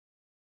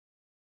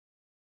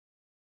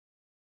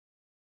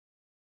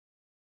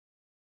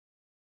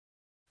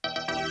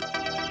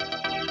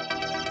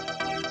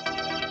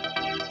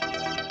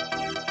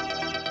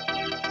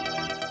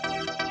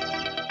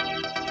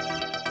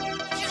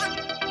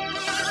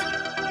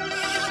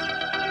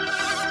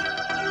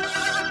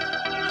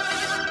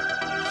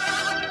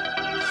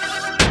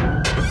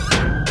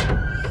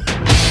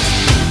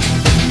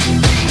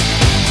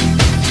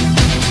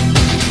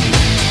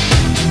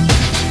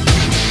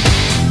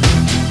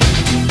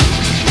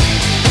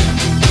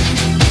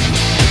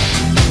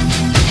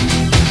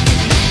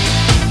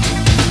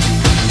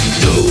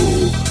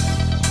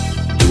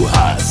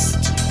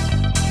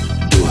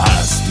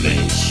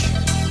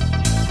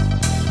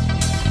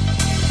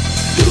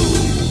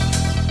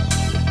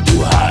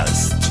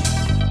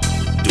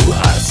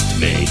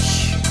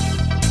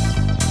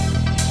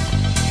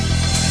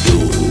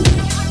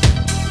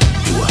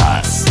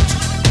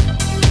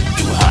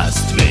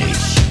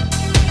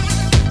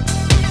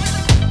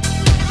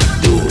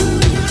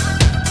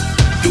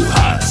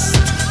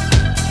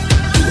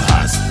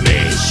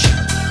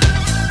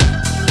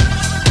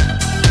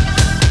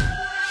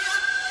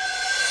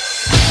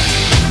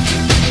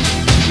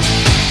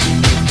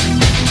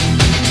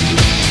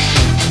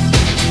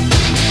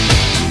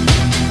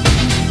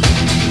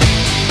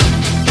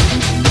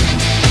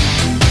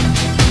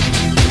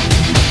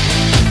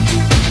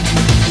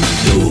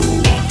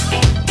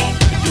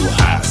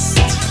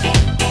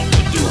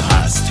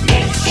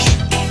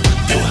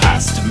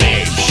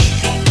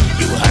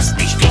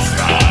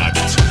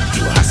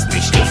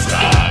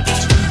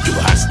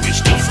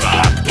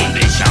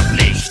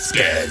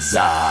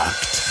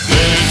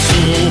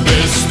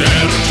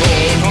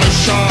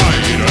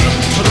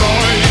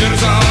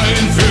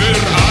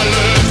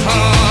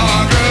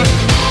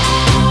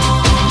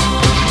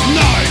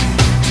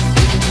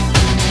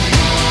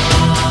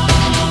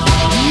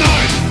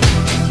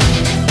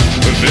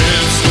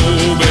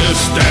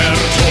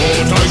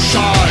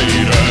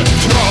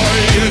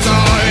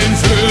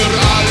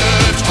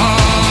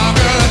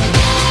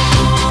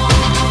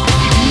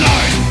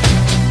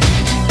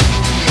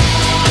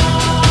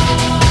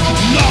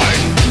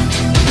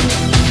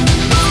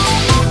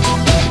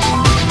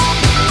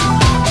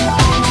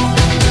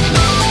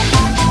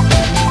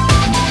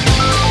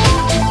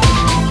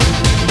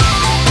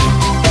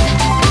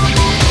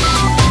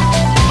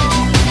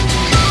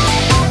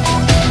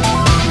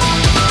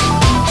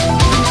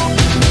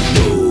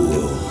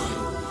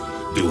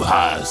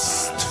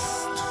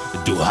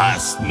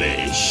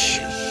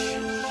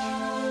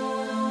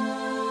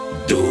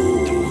Du,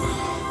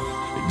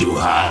 du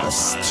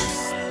hast mich.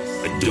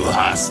 Du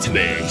hast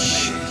mich.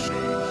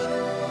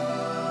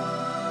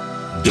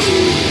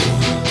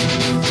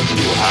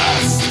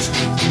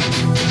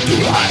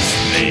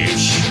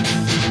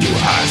 Du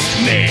hast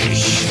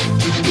mich.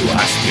 Du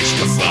hast mich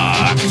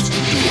gefragt.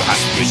 Du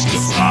hast mich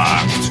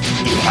gefragt.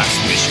 Du hast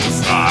mich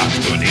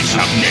gefragt und ich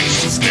hab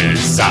nichts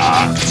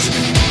gesagt.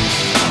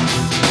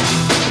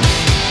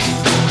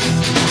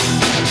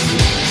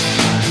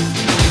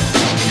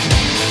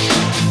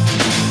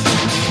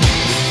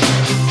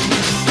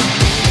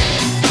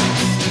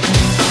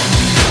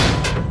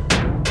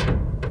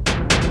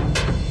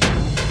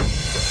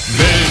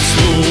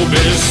 Du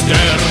bist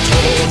der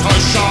Tod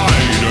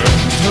erscheinen,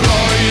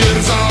 treuer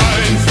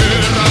sein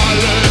für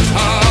alle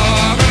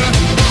Tage.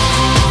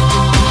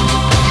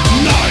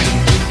 Nein,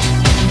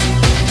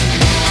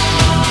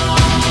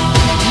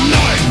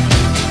 nein,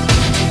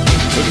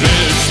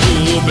 willst du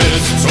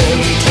bis zum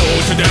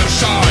Tod der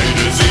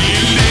Scheide sie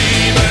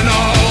lieben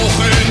auch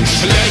in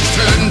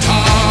schlechten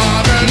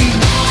Tagen?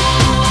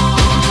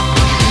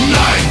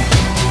 Nein,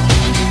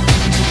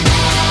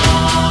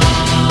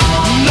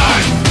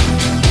 nein.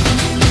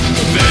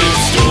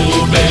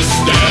 Du bist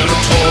der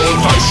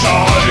Tod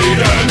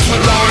erscheinen,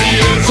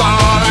 treuer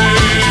sein.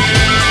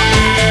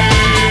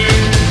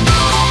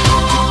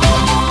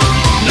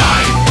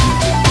 Nein,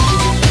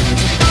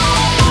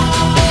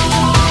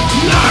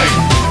 nein.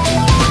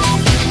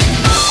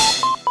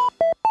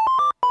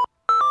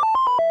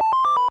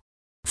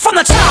 From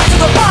the top to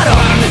the bottom,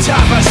 the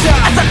top I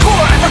stop. At the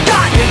core I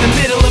forgot, in the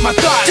middle of my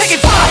thoughts. Taking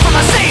far from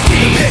my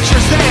safety, the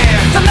picture's there.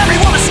 The memory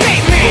won't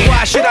escape me, but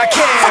why should I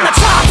care? From the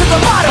top to the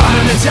bottom,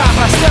 the top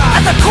I stop.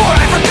 At the core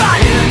I forgot,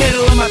 in the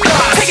middle of my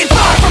thoughts. Taking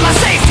far from my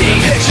safety,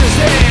 the picture's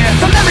there.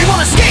 The memory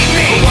won't escape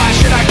me, but why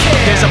should I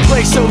care? There's a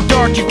place so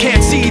dark you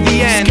can't see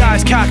the end.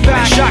 Skies cocked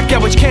back, shock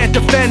at which can't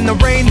defend. The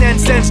rain then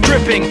sends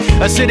dripping,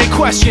 acidic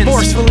questions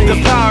forcefully,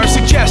 the power of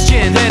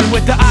suggestion. Then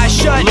with the eyes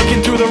shut,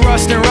 looking through the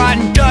rust and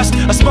rotten dust,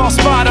 a small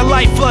spot of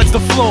light floods the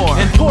floor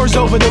and pours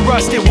over the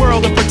rusted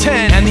world of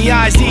pretend. And the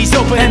eyes ease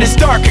open and it's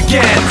dark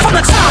again. From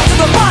the top to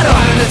the bottom,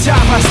 at the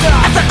top I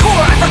stop. At the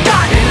core I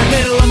forgot, in the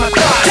middle of my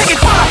thoughts. Taking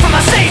far from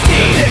my safety,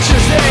 the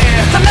picture's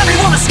there. The memory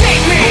won't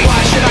escape me, but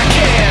why should I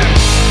care?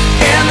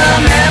 In the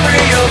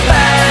memory you'll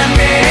find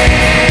me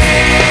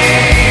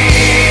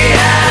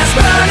as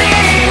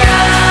burning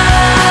up.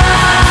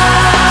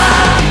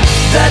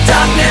 The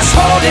darkness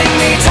holding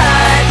me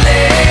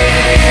tightly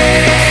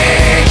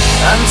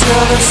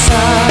until the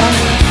sun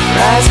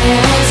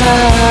rises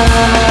up.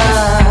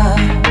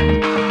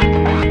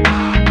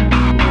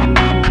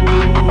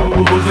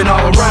 Moving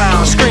all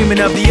around, screaming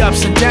of the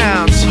ups and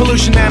downs.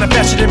 Pollution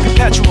manifested in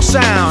perpetual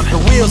sound. The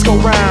wheels go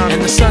round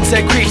and the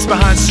sunset creeps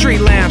behind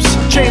street lamps.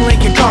 Chain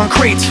link and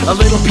concrete, a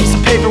little piece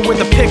of paper with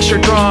a picture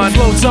drawn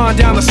floats on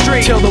down the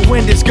street till the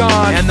wind is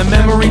gone. And the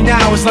memory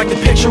now is like the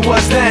picture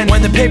was then.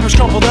 When the paper's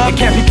crumpled up, it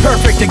can't be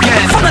perfect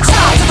again. From the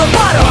top to the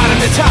bottom, bottom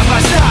to top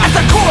I stop. At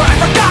the core I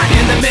forgot,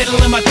 in the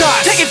middle of my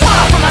thoughts. Taking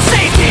far from my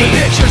safety,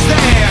 the picture's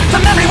there. The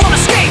memory won't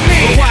escape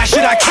me, but why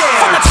should I care?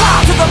 From the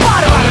top to the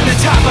bottom, bottom to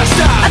top I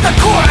stop. At the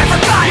core I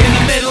forgot, in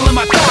the middle of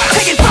my thoughts.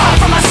 Taking far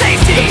from my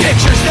safety, the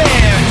picture's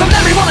there. The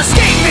memory won't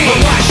escape me, but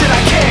why should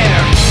I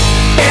care?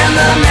 In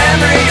the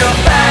memory you'll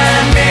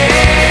find me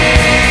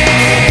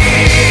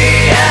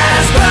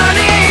as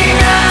burning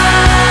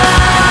up.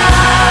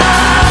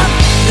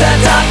 The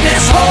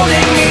darkness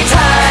holding me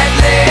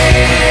tightly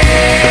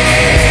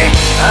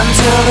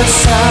until the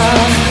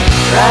sun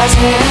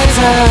rises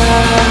up.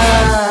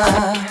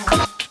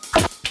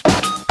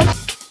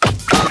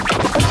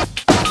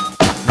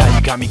 Now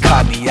you got me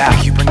caught in the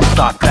act, you bring the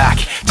thought back,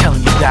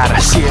 telling you that I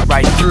see it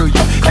right through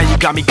you. Now you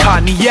got me caught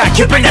in the act,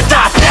 you bring the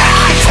thought back,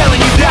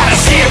 telling you that I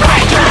see it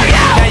right through you.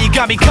 Now you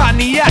got me caught in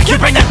the act, you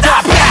bring the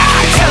thought back,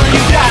 telling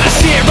you that I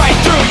see it right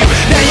through you.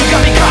 Now you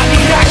got me caught in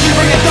the act, you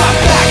bring the thought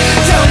back,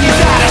 telling you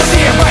that I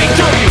see it right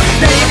through you.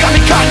 Now you got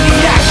me caught in the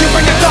act, you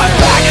bring the thought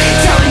back,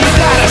 telling you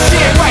that I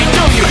see it right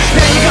through you.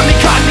 Now you got me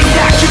caught in the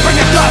act, you bring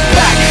the thought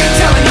back,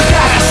 telling you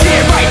that I see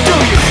it right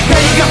through you. Now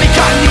you got me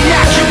caught in the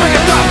act, you bring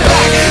the thought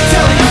back,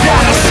 telling you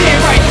that I see it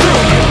right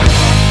through you.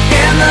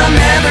 In the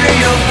memory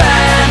you'll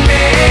find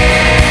me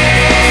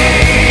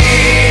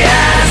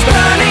as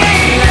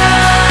burning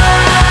up.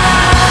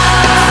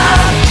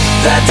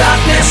 The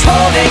darkness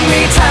holding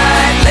me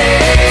tightly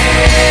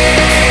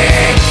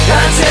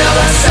until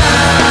the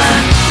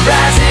sun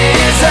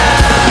rises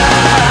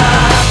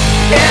up.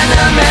 In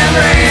the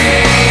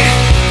memory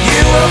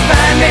you will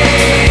find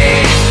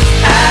me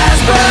as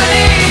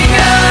burning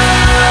up.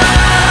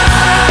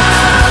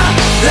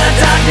 The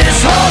darkness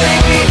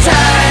holding me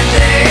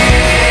tightly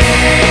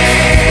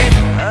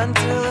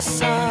until the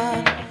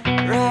sun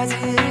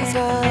rises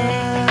up.